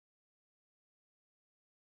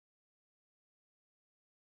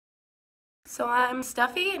So I'm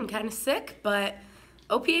stuffy and kind of sick, but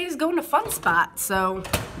OPA is going to FunSpot, so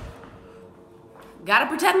gotta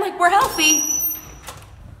pretend like we're healthy.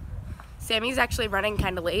 Sammy's actually running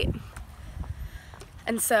kind of late,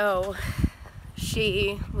 and so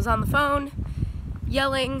she was on the phone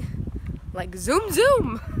yelling like zoom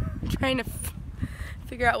zoom, trying to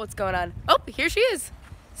figure out what's going on. Oh, here she is,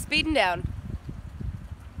 speeding down.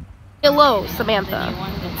 Hello, Samantha.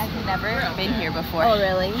 I've never been here before. Oh,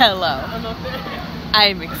 really? Hello.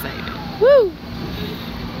 I'm excited. Woo!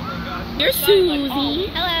 You're Susie.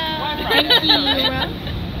 Hello. Thank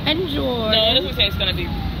you. Enjoy. No, this is gonna be.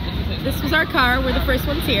 This was our car. We're the first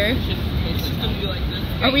ones here.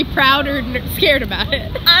 Are we proud or scared about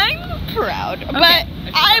it? I'm proud, but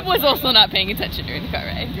I was also not paying attention during the car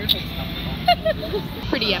ride.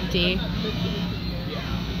 Pretty empty.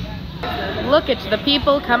 Look at the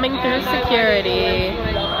people coming through security.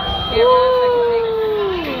 Woo.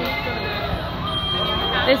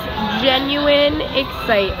 This genuine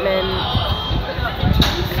excitement.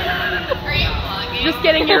 Just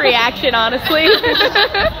getting your reaction, honestly.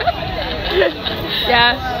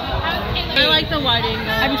 Yeah. I like the wide angle.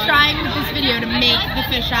 I'm trying with this video to make the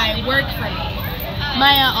fisheye work for me.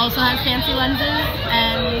 Maya also has fancy lenses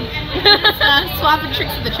and swapping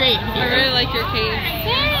tricks of the trade. I really like your case.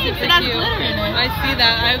 Thanks, it has glitter in it. I see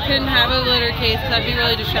that. I couldn't have a glitter case because I'd be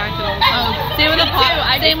really distracted all the time. Oh, Same with the pop.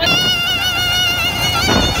 Same with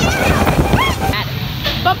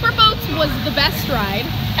Bumper Boats was the best ride.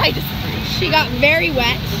 I disagree. She got very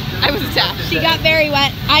wet. I was attacked. She got very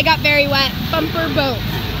wet. I got very wet. Bumper Boats.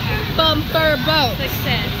 Bumper Boats.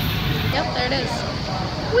 Success. Yep, there it is.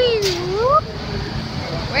 Whee!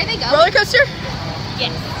 Where are they going? Roller coaster?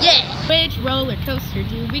 Yes. Yeah. Which roller coaster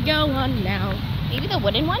do we go on now? Maybe the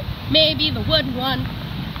wooden one? Maybe the wooden one.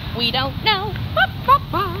 We don't know.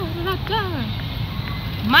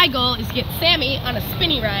 My goal is to get Sammy on a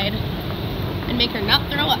spinny ride and make her not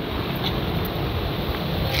throw up.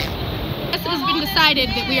 Yes, it has been decided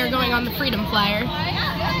that we are going on the Freedom Flyer.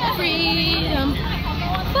 Freedom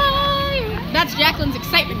Flyer. That's Jacqueline's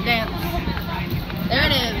excitement dance. There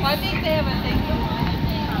it is. I think they have a thing.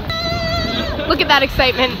 Look at that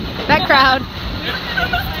excitement, that crowd.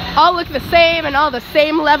 All look the same and all the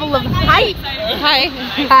same level of height. Hi.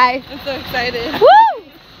 Hi. I'm so excited. Woo!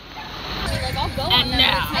 And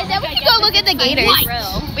now. I said we can go look at the gators.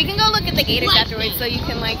 We can go look at the gators afterwards so you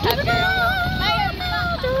can like have your own.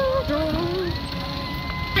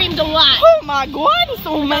 Screamed a lot. Oh my god,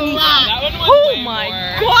 so many. Oh my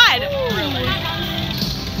god.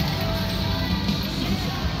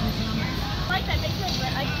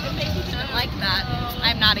 Like that.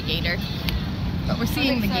 I'm not a gator. But we're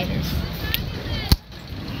seeing the gators.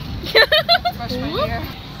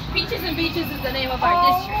 Peaches and Beaches is the name of our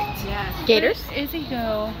district. Yeah. Gators? Where is he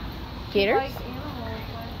go? Gators?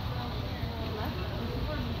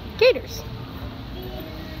 Gators.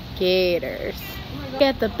 Gators.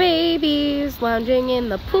 Get the babies lounging in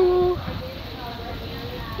the pool.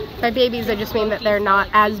 By babies, I just mean that they're not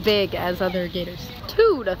as big as other gators.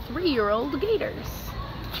 2 to 3-year-old gators.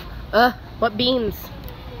 What beans?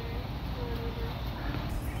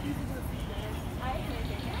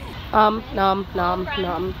 Nom, nom,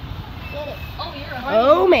 nom.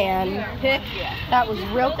 Oh man, that was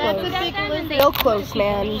real close. Real close,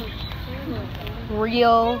 man.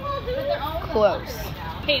 Real close.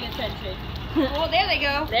 Paying attention. Well, there they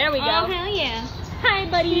go. There we go. Oh, hell yeah. Hi,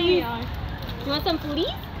 buddy. Here we are. You want some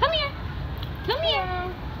foodies? Come here. Come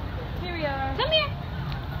here. Here we are. Come here.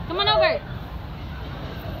 Come on over.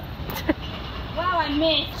 Wow, I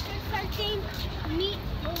missed. Meat.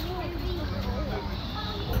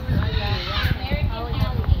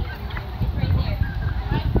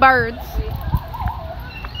 Birds.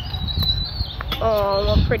 Oh,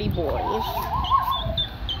 what pretty boys.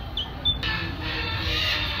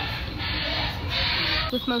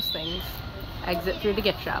 With most things, exit through the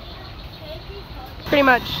gift shop. Pretty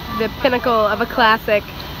much the pinnacle of a classic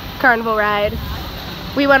carnival ride.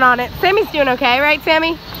 We went on it. Sammy's doing okay, right,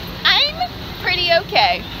 Sammy? I'm pretty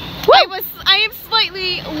okay. I am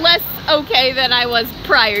slightly less okay than I was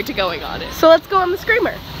prior to going on it. So let's go on the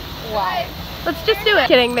Screamer. Wow. Let's just do it.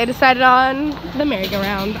 Kidding, they decided on the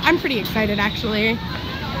merry-go-round. I'm pretty excited, actually.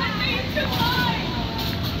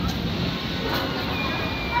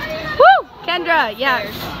 Woo! Kendra,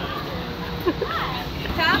 yes.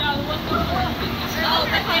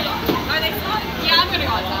 Are they small? Yeah, I'm gonna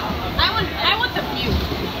go on top. I want the view.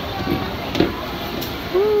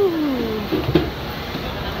 Ooh.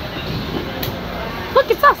 Look,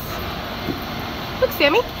 it's us. Look,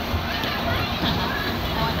 Sammy.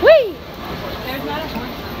 Whee! There's not a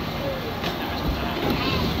horse.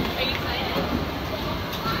 Are you excited?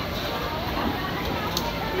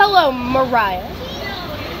 Hello, Mariah.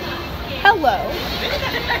 Hello,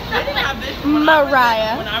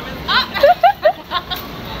 Mariah.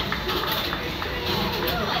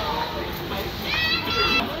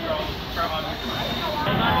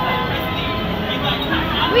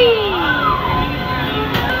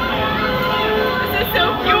 This is so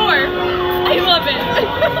pure. I love it.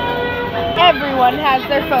 Everyone has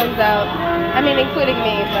their phones out. I mean, including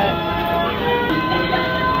me, but.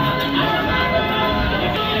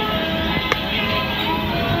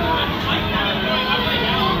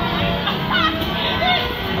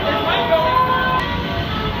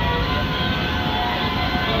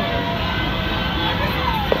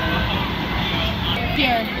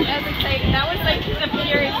 Dear. That was exciting. That was like the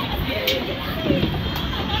purest experience.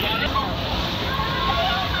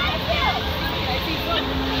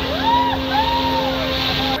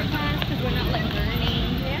 Because we're not like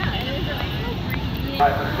learning. Yeah, it is really cool. We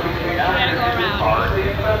gotta go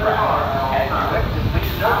around.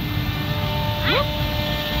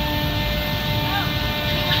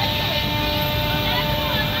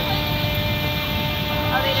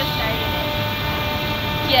 Oh, they just started it.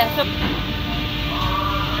 Yeah, so.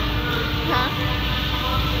 Huh?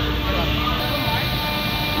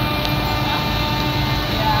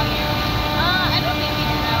 I don't think we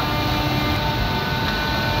do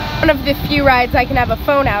One of the few rides I can have a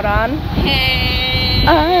phone out on. Hey.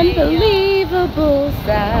 Unbelievable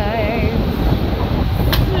size.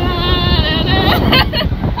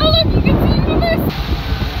 Oh look, you can see reverse.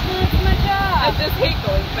 That's my job. I just hate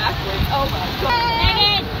going backwards. Oh my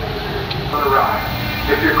god. On the ride.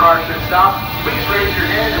 If your car should stop, please raise your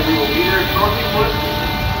hand and we will be there shortly for you.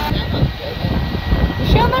 Is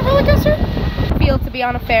she on that roller coaster? Feel to be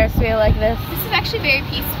on a Ferris wheel like this. This is actually very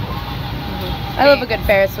peaceful. I love a good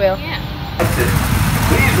Ferris wheel. Yeah.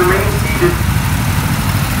 Please remain seated.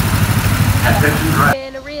 Attention driver.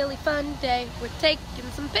 Been a really fun day. We're taking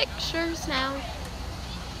some pictures now.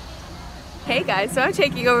 Hey guys, so I'm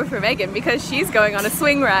taking over for Megan because she's going on a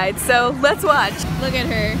swing ride. So let's watch. Look at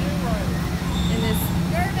her. In this.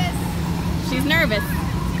 Nervous. She's nervous.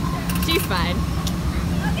 She's fine.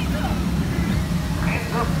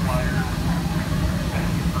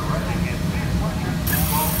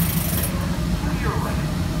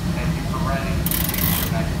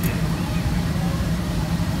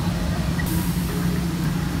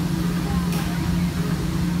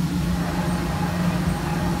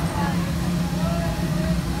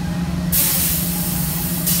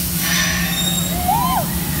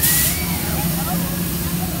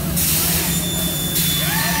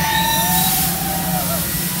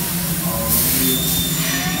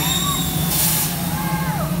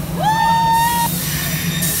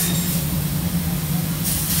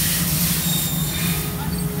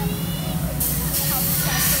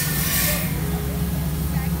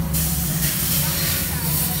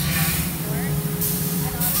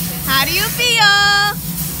 How do you feel?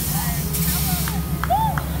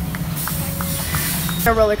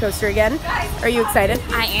 A roller coaster again. Are you excited?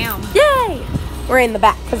 I am. Yay! We're in the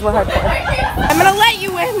back because we're hardcore. I'm gonna let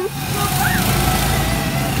you in.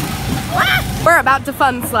 Wah! We're about to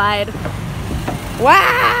fun slide.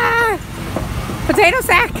 Wow! Potato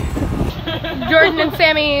sack. Jordan and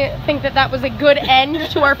Sammy think that that was a good end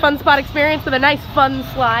to our FunSpot experience with a nice fun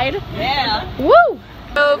slide. Yeah. Woo!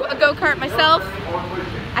 Drove a go-kart myself.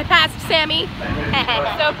 I passed Sammy.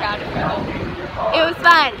 So proud of her. It was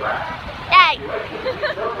fun. Yay!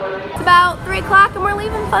 It's about 3 o'clock and we're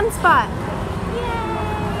leaving FunSpot.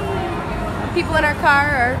 Yay! People in our car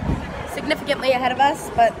are significantly ahead of us,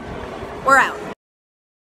 but we're out.